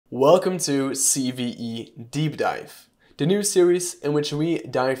Welcome to CVE Deep Dive, the new series in which we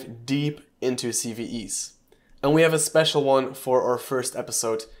dive deep into CVEs. And we have a special one for our first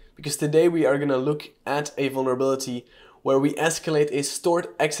episode, because today we are going to look at a vulnerability where we escalate a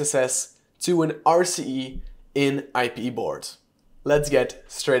stored XSS to an RCE in IP board. Let's get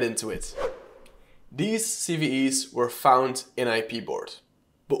straight into it. These CVEs were found in IP board.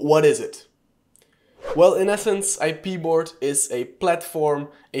 But what is it? Well, in essence, IP board is a platform,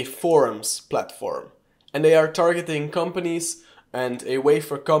 a forums platform, and they are targeting companies and a way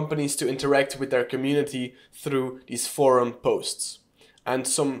for companies to interact with their community through these forum posts. And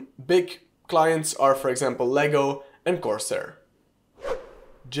some big clients are, for example, Lego and Corsair.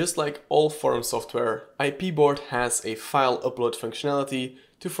 Just like all forum software, IP board has a file upload functionality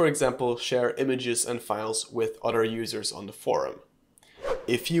to, for example, share images and files with other users on the forum.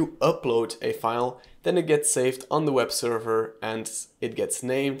 If you upload a file, then it gets saved on the web server and it gets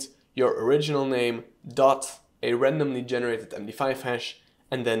named your original name, dot, a randomly generated MD5 hash,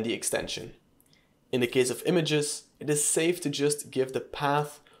 and then the extension. In the case of images, it is safe to just give the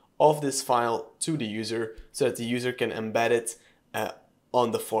path of this file to the user so that the user can embed it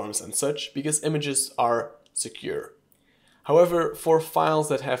on the forums and such, because images are secure. However, for files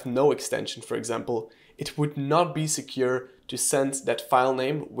that have no extension, for example, it would not be secure to send that file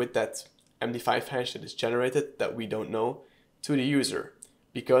name with that MD5 hash that is generated that we don't know to the user.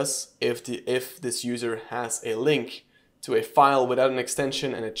 Because if this user has a link to a file without an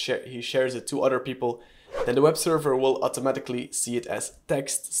extension and he shares it to other people, then the web server will automatically see it as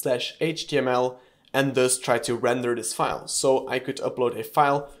text/HTML and thus try to render this file. So I could upload a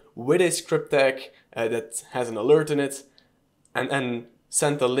file with a script tag that has an alert in it and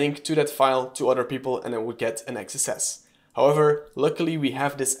send the link to that file to other people, and I would get an XSS. However, luckily we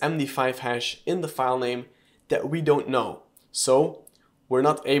have this MD5 hash in the file name that we don't know. So we're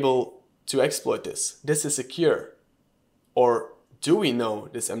not able to exploit this. This is secure. Or do we know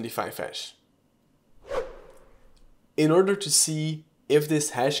this MD5 hash? In order to see if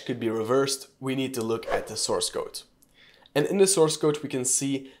this hash could be reversed, we need to look at the source code. And in the source code we can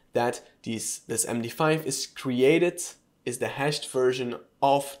see that this MD5 is the hashed version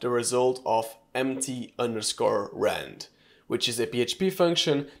of the result of empty_rand, which is a PHP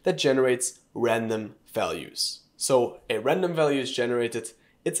function that generates random values. So a random value is generated,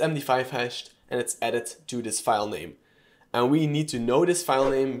 it's MD5 hashed, and it's added to this file name. And we need to know this file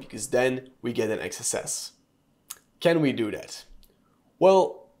name because then we get an XSS. Can we do that?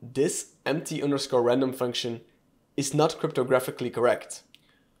 Well, this empty_random function is not cryptographically correct.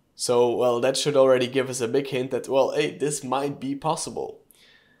 So, well, that should already give us a big hint that, well, hey, this might be possible.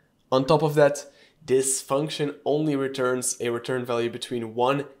 On top of that, this function only returns a return value between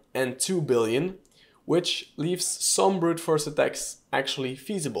 1 and 2 billion, which leaves some brute force attacks actually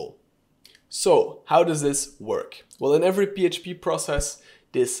feasible. So, how does this work? Well, in every PHP process,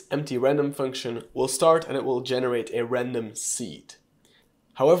 this empty random function will start and it will generate a random seed.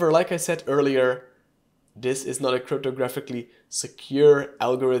 However, like I said earlier, this is not a cryptographically secure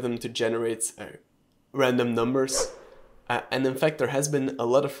algorithm to generate random numbers. And in fact, there has been a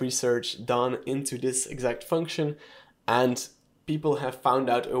lot of research done into this exact function, and people have found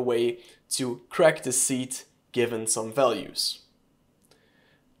out a way to crack the seed given some values.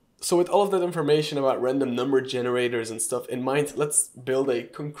 So with all of that information about random number generators and stuff in mind, let's build a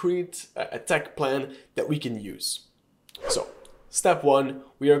concrete attack plan that we can use. So, step 1,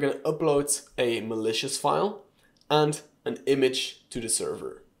 we are going to upload a malicious file and an image to the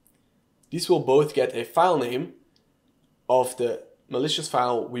server. These will both get a file name. Of the malicious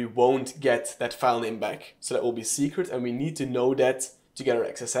file, we won't get that file name back, so that will be secret and we need to know that to get our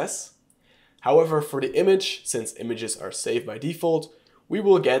XSS. However, for the image, since images are saved by default, we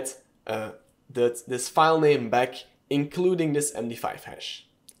will get this file name back, including this MD5 hash.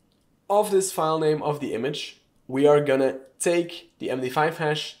 Of this file name of the image, we are gonna take the MD5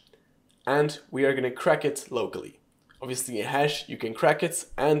 hash and we are gonna crack it locally. Obviously a hash, you can crack it,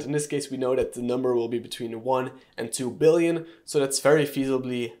 and in this case we know that the number will be between 1 and 2 billion, so that's very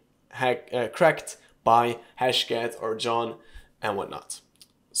feasibly cracked by Hashcat or John and whatnot.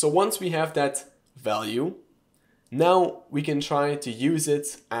 So once we have that value, now we can try to use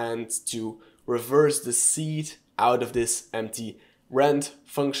it and to reverse the seed out of this empty rand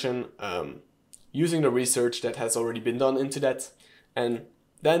function using the research that has already been done into that, and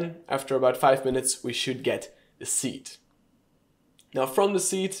then after about 5 minutes we should get the seed. Now from the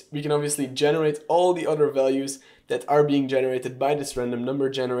seed we can obviously generate all the other values that are being generated by this random number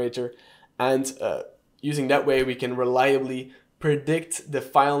generator, and using that way we can reliably predict the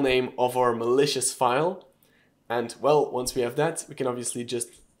file name of our malicious file. And well, once we have that, we can obviously just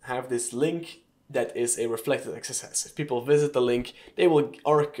have this link that is a reflected XSS. If people visit the link,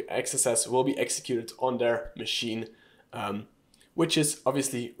 our XSS will be executed on their machine, which is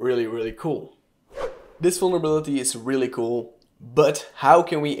obviously really, really cool. This vulnerability is really cool, but how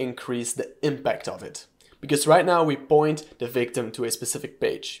can we increase the impact of it? Because right now we point the victim to a specific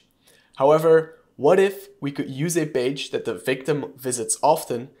page. However, what if we could use a page that the victim visits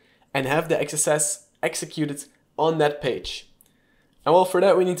often and have the XSS executed on that page? And well, for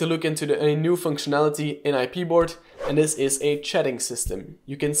that we need to look into a new functionality in IPboard, and this is a chatting system.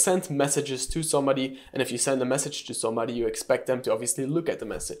 You can send messages to somebody, and if you send a message to somebody, you expect them to obviously look at the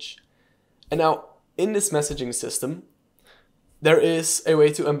message. And now, in this messaging system, there is a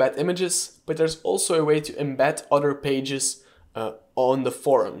way to embed images, but there's also a way to embed other pages on the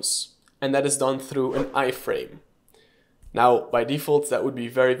forums, and that is done through an iframe. Now, by default, that would be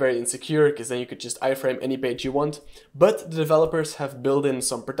very, very insecure, because then you could just iframe any page you want. But the developers have built in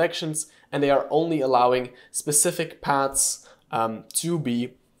some protections, and they are only allowing specific paths to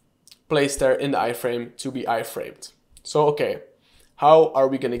be placed there in the iframe to be iframed. So, okay, how are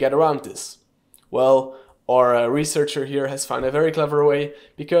we going to get around this? Well, our researcher here has found a very clever way,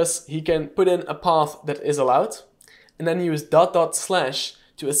 because he can put in a path that is allowed, and then use ..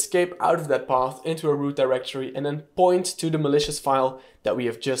 to escape out of that path into a root directory and then point to the malicious file that we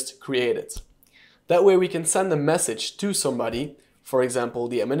have just created. That way we can send a message to somebody, for example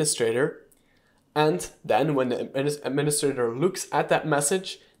the administrator, and then when the administrator looks at that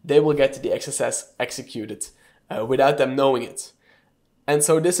message, they will get the XSS executed without them knowing it. And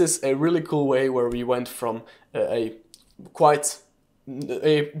so this is a really cool way where we went from a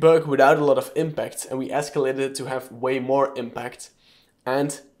bug without a lot of impact, and we escalated it to have way more impact.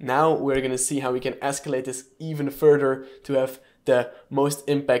 And now we're going to see how we can escalate this even further to have the most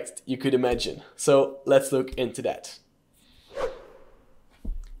impact you could imagine. So let's look into that.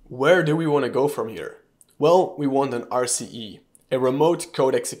 Where do we want to go from here? Well, we want an RCE, a remote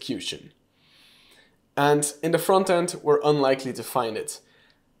code execution. And in the front end, we're unlikely to find it.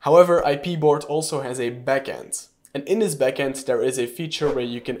 However, IPboard also has a backend. And in this backend, there is a feature where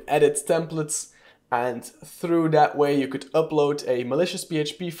you can edit templates, and through that way you could upload a malicious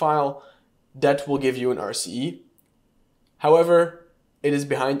PHP file that will give you an RCE. However, it is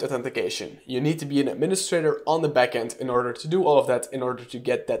behind authentication. You need to be an administrator on the backend in order to do all of that, in order to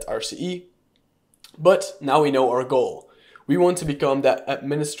get that RCE. But now we know our goal. We want to become that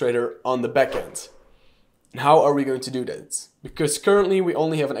administrator on the backend. And how are we going to do that? Because currently we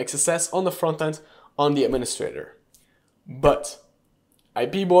only have an XSS on the front end on the administrator. But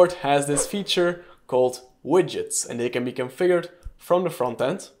IPboard has this feature called widgets, and they can be configured from the front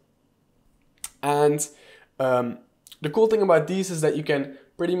end. And the cool thing about these is that you can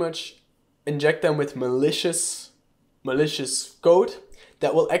pretty much inject them with malicious code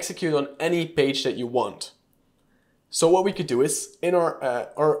that will execute on any page that you want. So what we could do is, in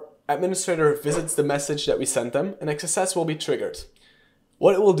our administrator visits the message that we sent them, an XSS will be triggered.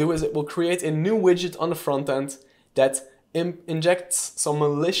 What it will do is it will create a new widget on the front end that injects some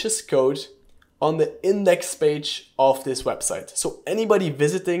malicious code on the index page of this website. So anybody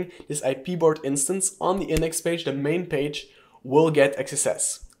visiting this IPboard instance on the index page, the main page, will get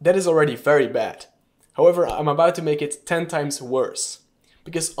XSS. That is already very bad. However, I'm about to make it 10 times worse.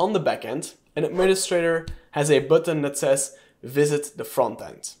 Because on the backend, an administrator has a button that says visit the front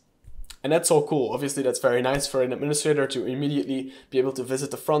end. And that's all cool. Obviously, that's very nice for an administrator to immediately be able to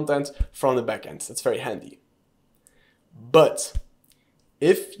visit the front end from the backend. That's very handy. But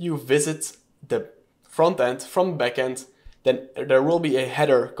if you visit the front end from the backend, then there will be a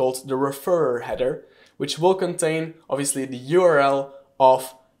header called the referrer header, which will contain obviously the URL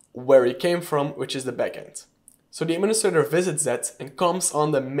of where it came from, which is the backend. So the administrator visits that and comes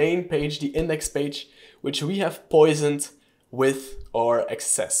on the main page, the index page, which we have poisoned with our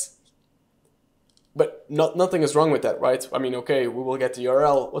XSS. But nothing is wrong with that, right? I mean, okay, we will get the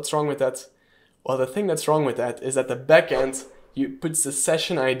URL. What's wrong with that? Well, the thing that's wrong with that is that the backend puts the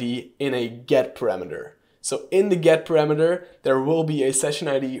session ID in a get parameter. So in the get parameter, there will be a session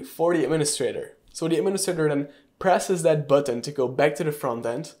ID for the administrator. So the administrator then presses that button to go back to the front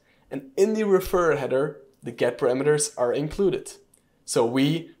end, and in the referrer header, the get parameters are included. So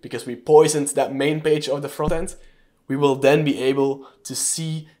because we poisoned that main page of the front end, we will then be able to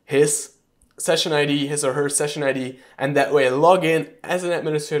see his session ID, his or her session ID, and that way log in as an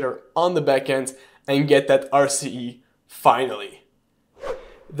administrator on the backend and get that RCE finally.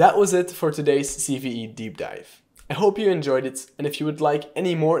 That was it for today's CVE deep dive. I hope you enjoyed it, and if you would like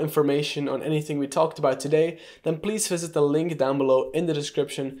any more information on anything we talked about today, then please visit the link down below in the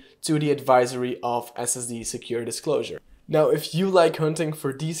description to the advisory of SSD secure disclosure. Now, if you like hunting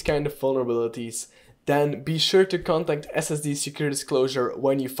for these kind of vulnerabilities, then be sure to contact ssd-secure-disclosure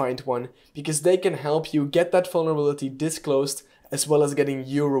when you find one, because they can help you get that vulnerability disclosed as well as getting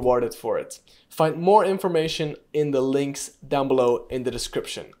you rewarded for it. Find more information in the links down below in the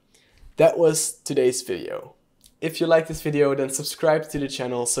description. That was today's video. If you like this video, then subscribe to the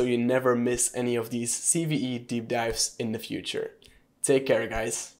channel so you never miss any of these CVE deep dives in the future. Take care, guys.